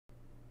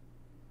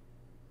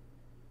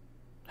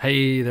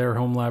Hey there,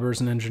 home labbers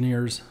and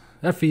engineers.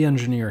 FE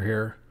Engineer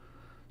here.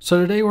 So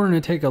today we're going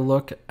to take a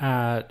look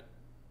at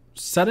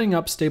setting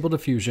up Stable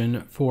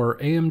Diffusion for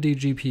AMD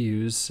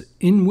GPUs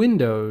in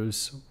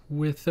Windows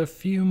with a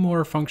few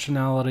more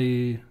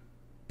functionality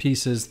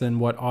pieces than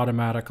what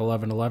Automatic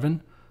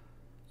 1111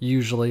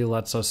 usually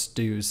lets us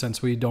do,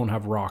 since we don't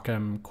have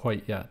ROCm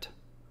quite yet.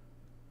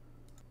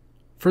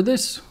 For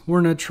this,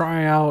 we're going to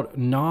try out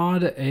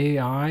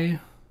Nod.ai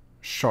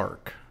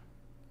Shark.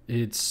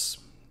 It's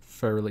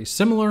fairly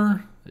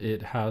similar.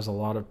 It has a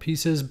lot of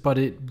pieces, but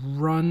it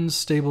runs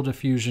Stable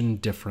Diffusion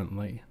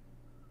differently.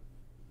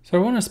 So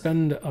I want to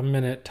spend a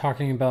minute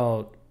talking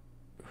about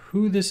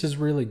who this is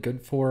really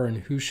good for and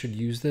who should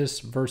use this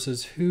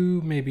versus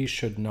who maybe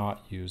should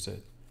not use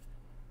it.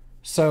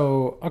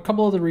 So a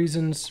couple of the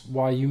reasons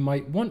why you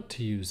might want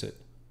to use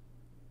it.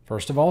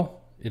 First of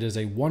all, it is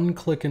a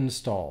one-click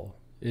install.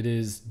 It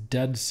is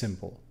dead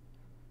simple.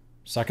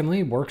 Secondly,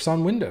 it works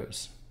on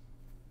Windows.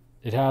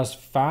 It has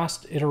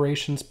fast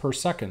iterations per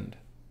second.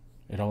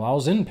 It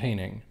allows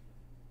in-painting.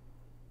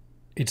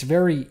 It's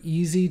very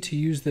easy to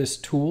use this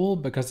tool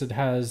because it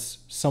has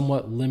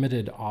somewhat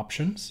limited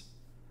options.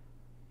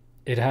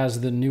 It has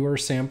the newer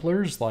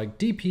samplers like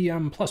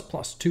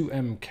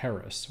DPM++2M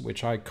Keras,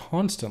 which I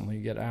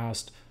constantly get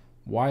asked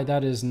why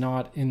that is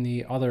not in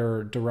the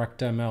other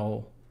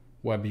DirectML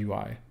web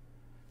UI.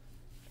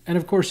 And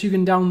of course, you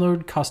can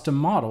download custom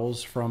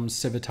models from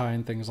Civitai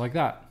and things like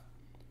that.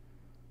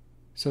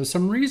 So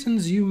some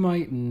reasons you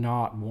might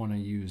not want to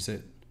use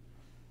it.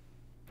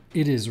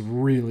 It is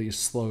really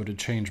slow to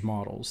change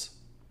models.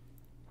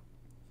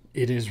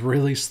 It is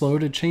really slow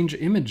to change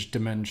image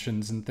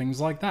dimensions and things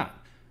like that.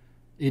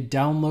 It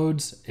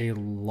downloads a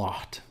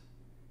lot.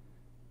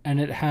 And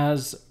it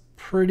has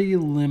pretty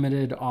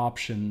limited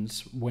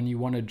options when you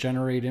want to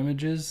generate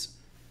images.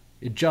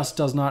 It just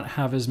does not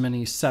have as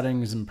many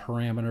settings and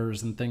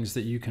parameters and things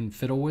that you can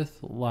fiddle with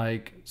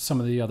like some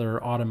of the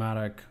other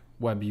automatic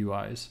web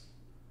UIs.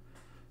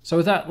 So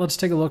with that, let's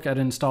take a look at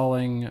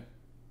installing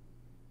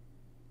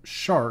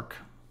Shark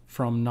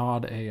from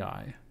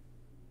Nod.ai.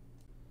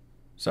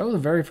 So the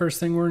very first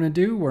thing we're going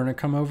to do, we're going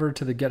to come over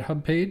to the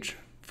GitHub page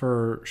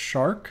for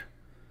Shark.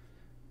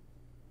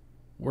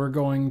 We're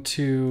going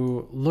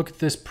to look at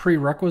this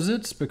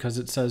prerequisites because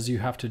it says you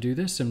have to do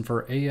this. And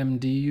for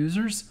AMD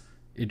users,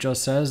 it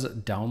just says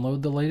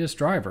download the latest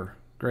driver.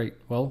 Great.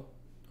 Well,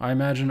 I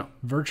imagine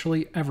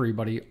virtually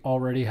everybody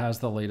already has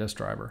the latest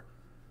driver.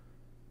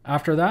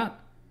 After that,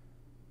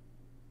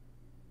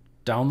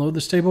 download the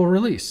stable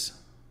release.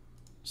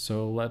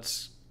 So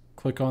let's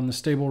click on the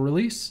stable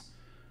release.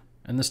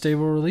 And the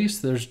stable release,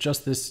 there's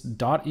just this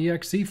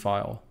 .exe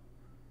file.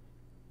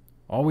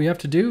 All we have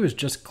to do is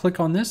just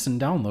click on this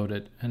and download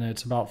it. And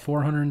it's about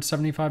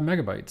 475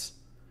 megabytes.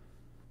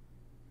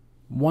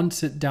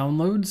 Once it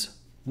downloads,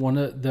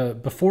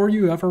 before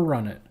you ever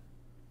run it,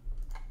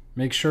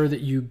 make sure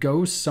that you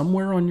go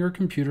somewhere on your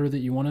computer that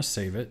you want to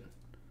save it.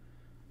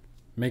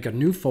 Make a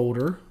new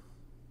folder.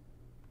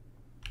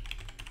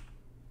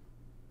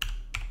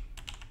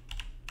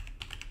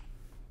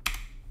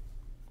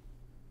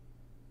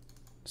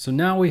 So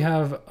now we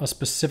have a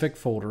specific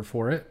folder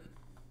for it.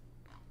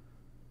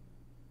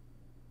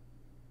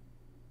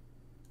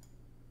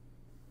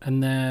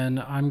 And then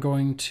I'm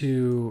going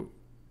to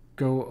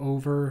go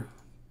over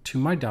to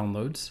my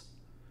downloads,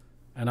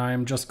 and I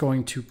am just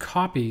going to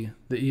copy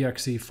the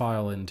exe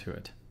file into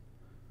it.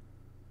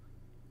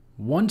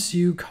 Once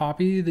you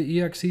copy the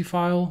exe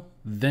file,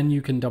 then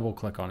you can double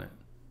click on it.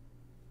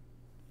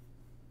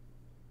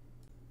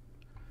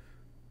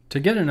 To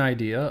get an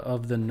idea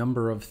of the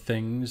number of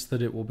things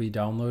that it will be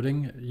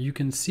downloading, you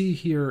can see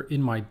here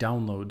in my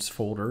downloads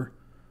folder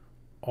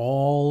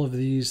all of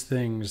these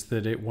things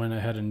that it went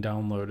ahead and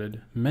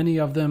downloaded, many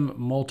of them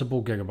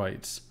multiple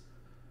gigabytes.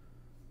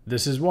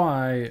 This is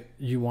why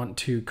you want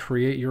to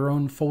create your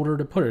own folder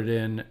to put it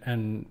in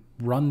and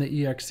run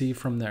the exe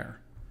from there.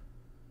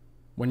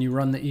 When you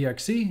run the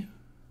exe,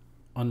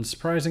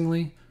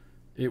 unsurprisingly,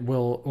 it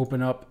will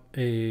open up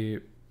a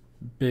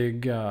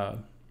big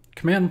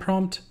command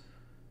prompt,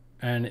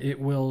 and it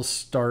will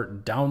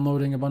start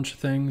downloading a bunch of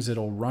things.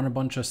 It'll run a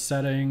bunch of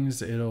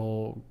settings.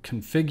 It'll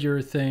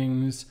configure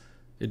things.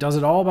 It does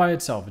it all by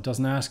itself. It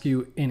doesn't ask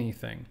you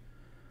anything.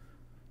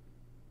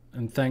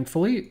 And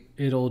thankfully,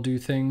 it'll do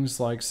things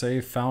like,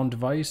 say, found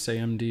device,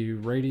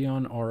 AMD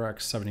Radeon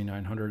RX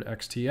 7900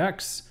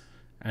 XTX,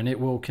 and it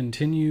will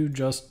continue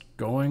just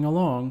going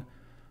along.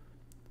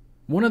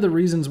 One of the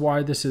reasons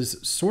why this is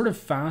sort of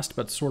fast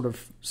but sort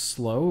of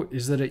slow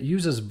is that it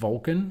uses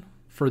Vulkan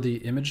for the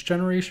image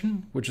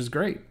generation, which is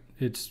great.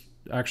 It's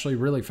actually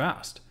really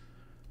fast.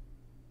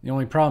 The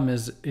only problem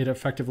is it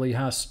effectively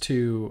has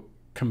to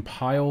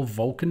compile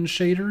Vulkan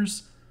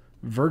shaders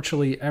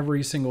virtually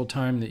every single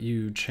time that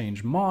you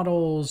change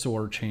models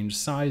or change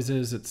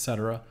sizes,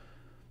 etc.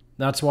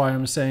 That's why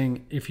I'm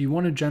saying if you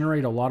want to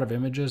generate a lot of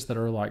images that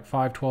are like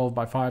 512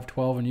 by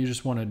 512 and you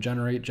just want to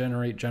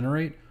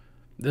generate,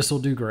 this will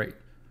do great.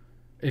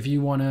 If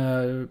you want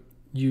to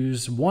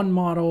use one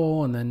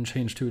model and then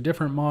change to a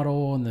different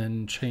model and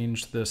then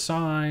change the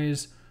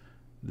size,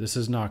 this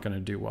is not going to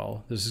do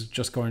well. This is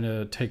just going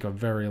to take a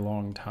very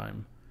long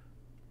time.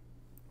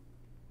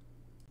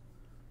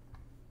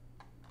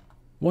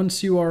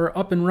 Once you are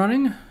up and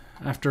running,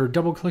 after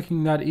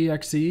double-clicking that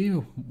exe,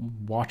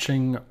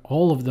 watching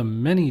all of the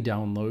many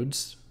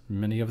downloads,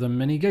 many of them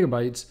many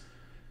gigabytes,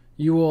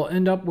 you will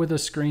end up with a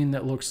screen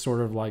that looks sort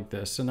of like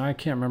this. And I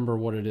can't remember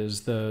what it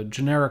is. The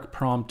generic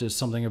prompt is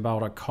something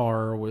about a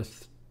car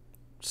with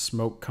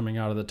smoke coming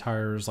out of the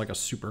tires, like a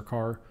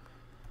supercar.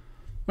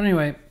 But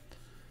anyway,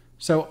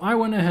 so I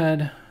went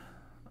ahead,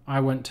 I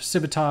went to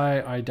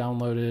Civitai, I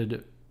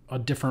downloaded a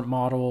different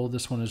model.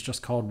 This one is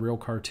just called Real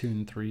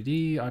Cartoon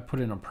 3D. I put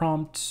in a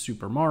prompt,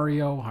 Super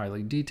Mario,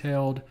 highly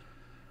detailed.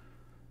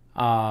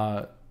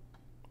 And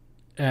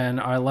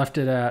I left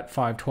it at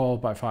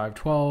 512 by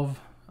 512.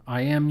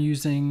 I am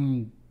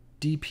using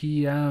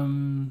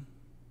DPM++2M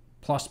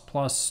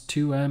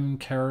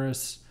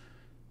Keras.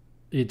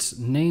 It's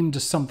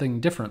named something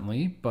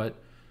differently,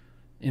 but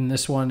in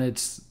this one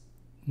it's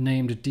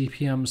named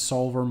DPM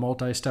Solver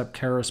Multi-Step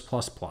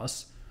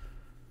Keras++.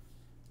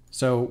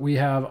 So we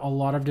have a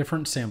lot of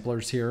different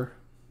samplers here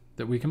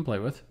that we can play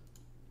with.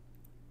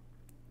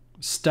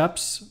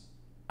 Steps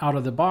out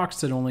of the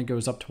box, it only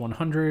goes up to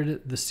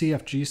 100. The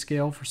CFG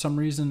scale, for some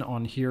reason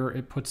on here,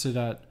 it puts it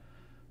at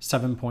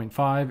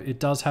 7.5. It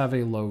does have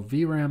a low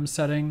VRAM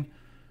setting.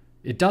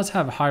 It does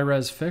have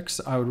high-res fix.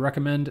 I would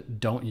recommend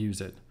don't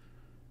use it,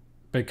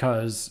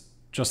 because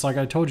just like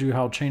I told you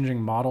how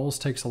changing models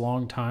takes a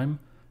long time,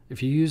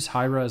 if you use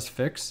high-res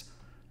fix,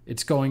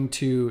 it's going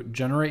to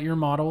generate your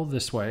model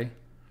this way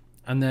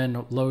and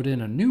then load in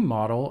a new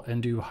model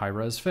and do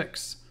high-res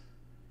fix.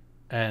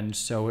 And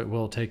so it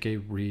will take a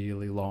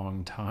really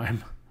long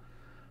time.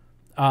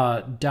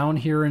 Down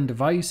here in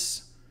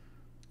device,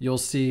 you'll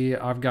see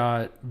I've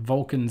got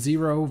Vulkan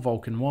 0,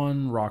 Vulkan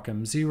 1,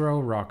 ROCm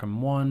 0, ROCm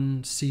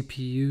 1,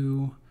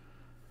 CPU.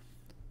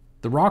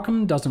 The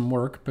ROCm doesn't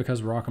work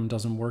because ROCm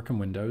doesn't work in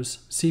Windows.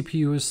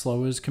 CPU is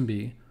slow as can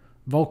be.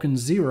 Vulkan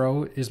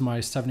 0 is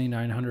my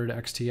 7900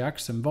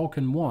 XTX, and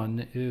Vulkan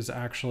 1 is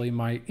actually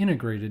my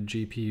integrated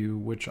GPU,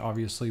 which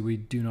obviously we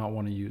do not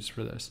want to use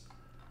for this.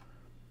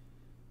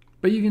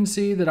 But you can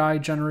see that I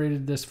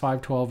generated this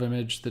 512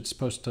 image that's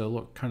supposed to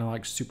look kind of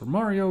like Super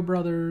Mario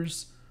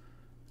Brothers.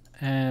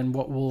 And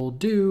what we'll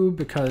do,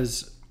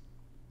 because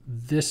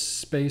this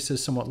space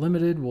is somewhat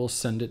limited, we'll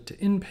send it to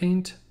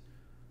InPaint.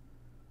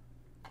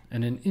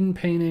 And in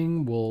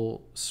InPainting,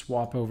 we'll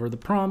swap over the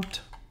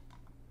prompt.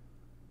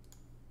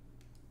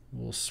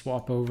 We'll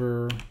swap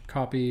over,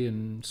 copy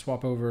and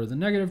swap over the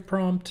negative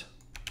prompt.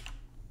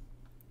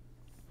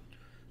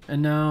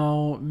 And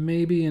now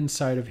maybe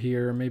inside of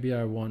here, maybe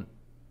I want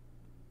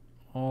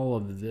all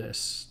of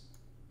this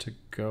to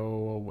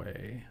go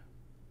away.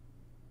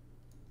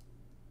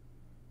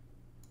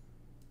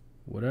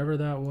 Whatever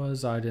that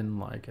was, I didn't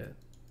like it.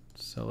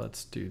 So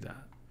let's do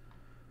that.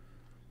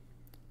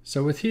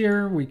 So with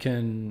here, we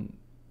can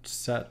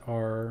set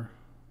our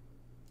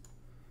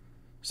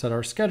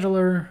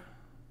scheduler,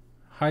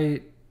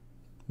 height,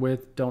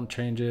 width, don't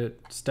change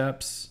it,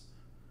 steps.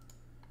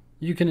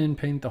 You can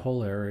inpaint the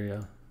whole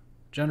area,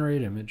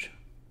 generate image.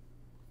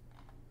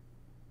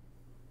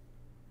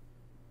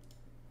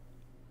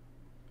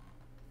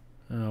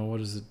 Oh, what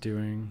is it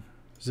doing?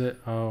 Is it,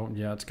 oh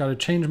yeah, it's got to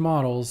change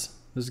models.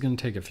 This is going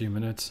to take a few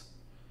minutes.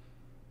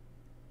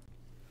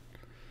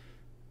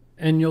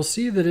 And you'll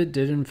see that it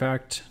did in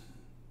fact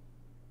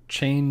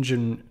change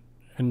and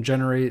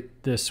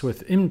generate this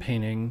with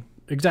inpainting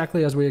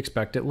exactly as we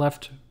expect. It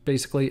left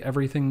basically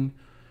everything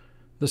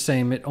the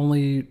same. It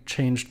only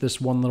changed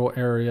this one little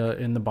area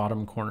in the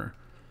bottom corner.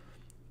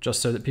 Just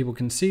so that people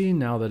can see,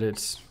 now that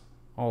it's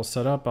all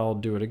set up, I'll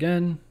do it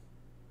again.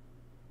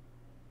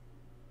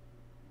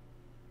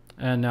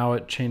 And now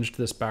it changed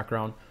this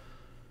background.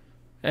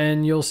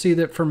 And you'll see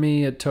that for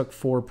me, it took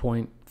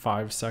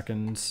 4.5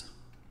 seconds,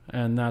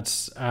 and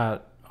that's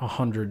at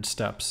 100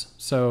 steps.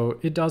 So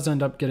it does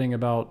end up getting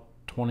about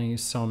 20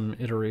 some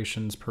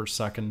iterations per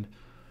second.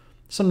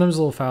 Sometimes a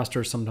little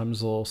faster,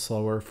 sometimes a little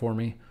slower for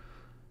me.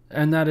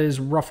 And that is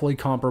roughly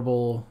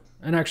comparable,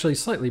 and actually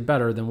slightly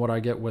better than what I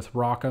get with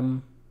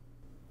ROCm.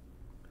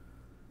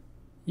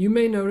 You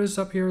may notice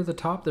up here at the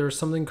top, there's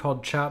something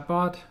called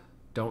Chatbot.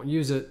 Don't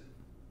use it.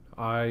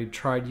 I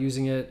tried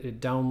using it.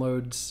 It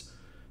downloads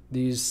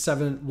these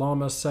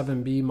Llama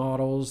 7B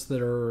models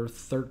that are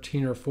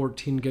 13 or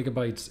 14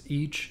 gigabytes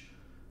each,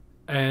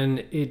 and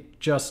it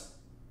just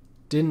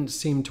didn't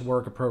seem to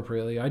work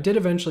appropriately. I did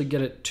eventually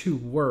get it to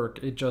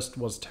work, it just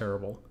was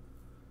terrible.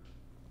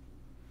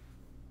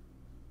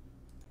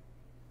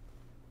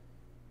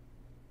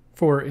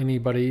 For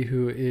anybody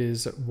who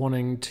is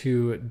wanting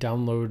to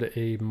download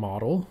a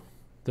model,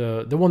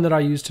 the one that I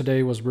used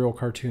today was Real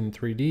Cartoon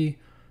 3D.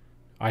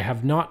 I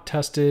have not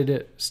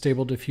tested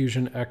Stable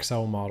Diffusion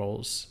XL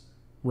models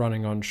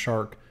running on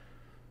Shark,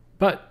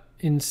 but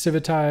in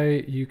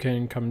Civitai you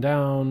can come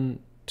down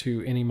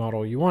to any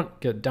model you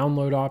want, get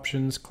download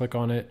options, click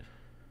on it.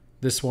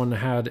 This one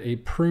had a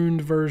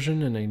pruned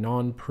version and a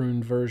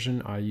non-pruned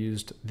version. I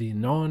used the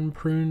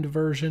non-pruned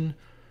version.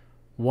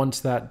 Once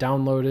that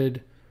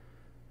downloaded,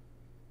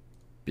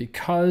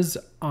 because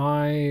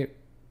I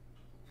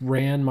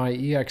ran my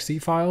exe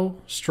file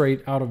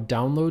straight out of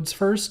downloads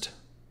first,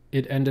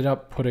 it ended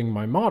up putting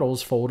my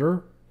models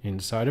folder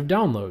inside of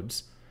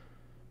downloads.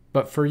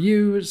 But for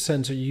you,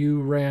 since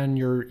you ran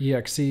your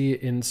exe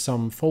in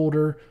some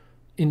folder,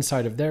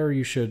 inside of there,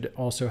 you should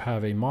also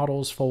have a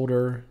models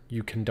folder.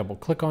 You can double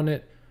click on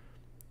it.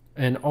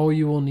 And all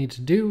you will need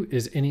to do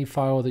is any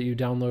file that you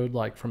download,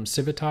 like from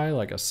Civitai,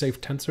 like a safe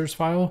tensors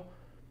file,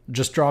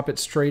 just drop it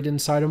straight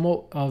inside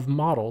of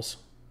models.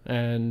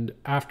 And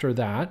after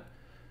that,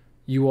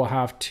 you will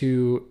have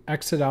to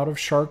exit out of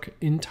Shark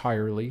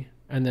entirely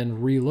and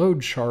then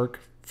reload Shark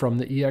from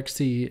the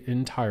exe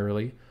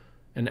entirely.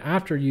 And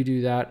after you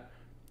do that,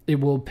 it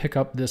will pick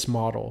up this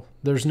model.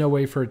 There's no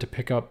way for it to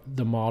pick up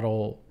the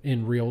model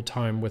in real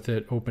time with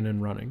it open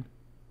and running.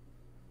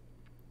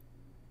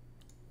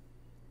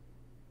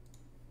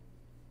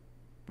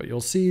 But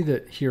you'll see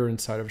that here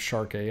inside of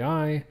Shark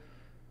AI,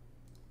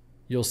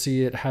 you'll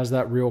see it has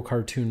that real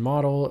cartoon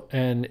model,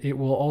 and it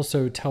will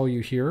also tell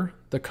you here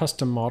the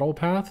custom model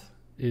path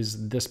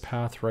is this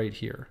path right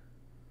here.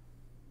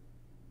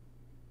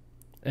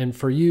 And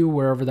for you,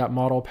 wherever that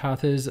model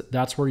path is,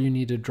 that's where you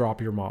need to drop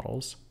your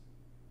models.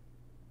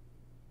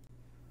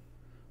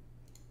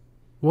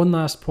 One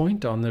last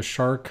point on the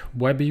Shark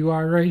web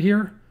UI right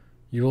here,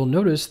 you will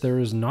notice there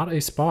is not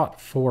a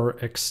spot for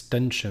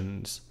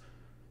extensions,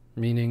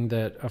 meaning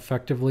that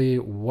effectively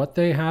what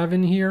they have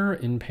in here,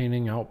 in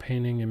painting, out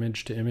painting,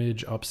 image to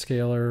image,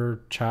 upscaler,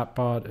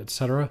 chatbot,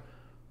 etc.,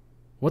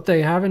 what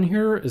they have in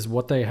here is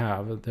what they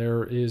have.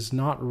 There is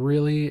not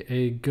really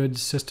a good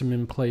system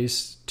in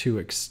place to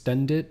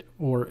extend it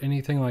or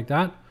anything like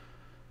that.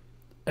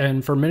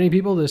 And for many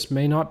people, this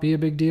may not be a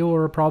big deal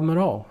or a problem at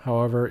all.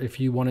 However, if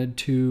you wanted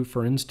to,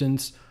 for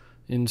instance,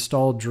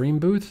 install Dream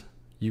Booth,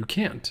 you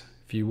can't.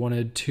 If you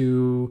wanted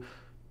to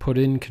put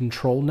in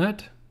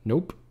ControlNet,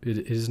 nope, it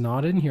is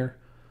not in here.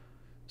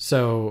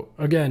 So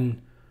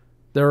again,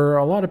 there are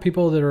a lot of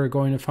people that are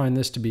going to find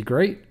this to be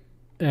great,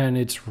 and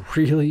it's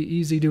really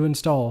easy to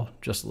install,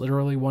 just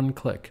literally one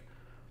click.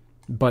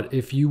 But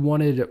if you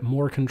wanted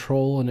more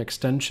control and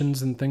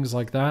extensions and things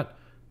like that,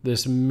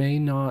 this may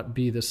not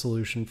be the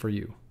solution for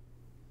you.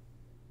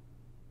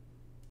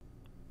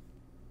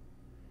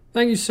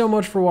 Thank you so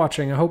much for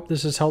watching. I hope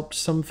this has helped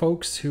some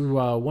folks who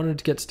wanted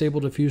to get Stable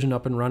Diffusion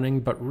up and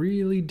running, but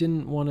really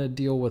didn't want to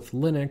deal with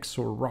Linux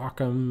or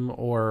ROCm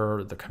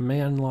or the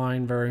command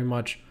line very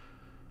much.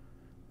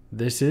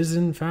 This is,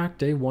 in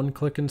fact, a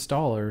one-click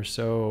installer,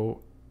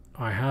 so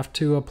I have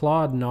to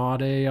applaud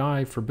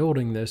Nod.ai for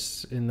building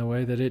this in the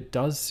way that it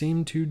does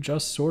seem to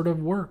just sort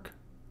of work.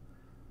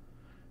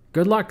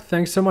 Good luck.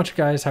 Thanks so much,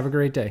 guys. Have a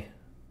great day.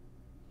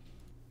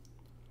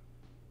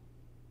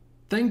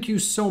 Thank you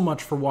so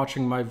much for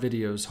watching my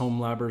videos, home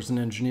labbers and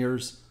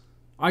engineers.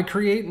 I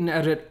create and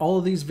edit all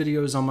of these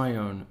videos on my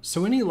own,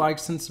 so any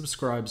likes and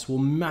subscribes will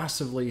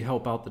massively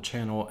help out the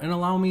channel and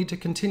allow me to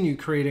continue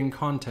creating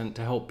content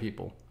to help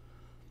people.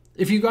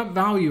 If you got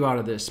value out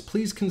of this,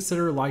 please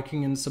consider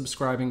liking and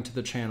subscribing to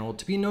the channel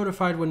to be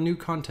notified when new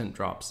content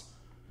drops.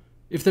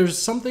 If there's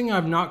something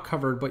I've not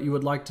covered but you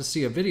would like to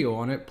see a video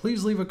on it,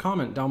 please leave a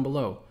comment down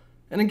below.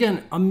 And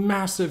again, a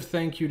massive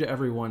thank you to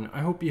everyone.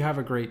 I hope you have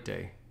a great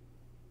day.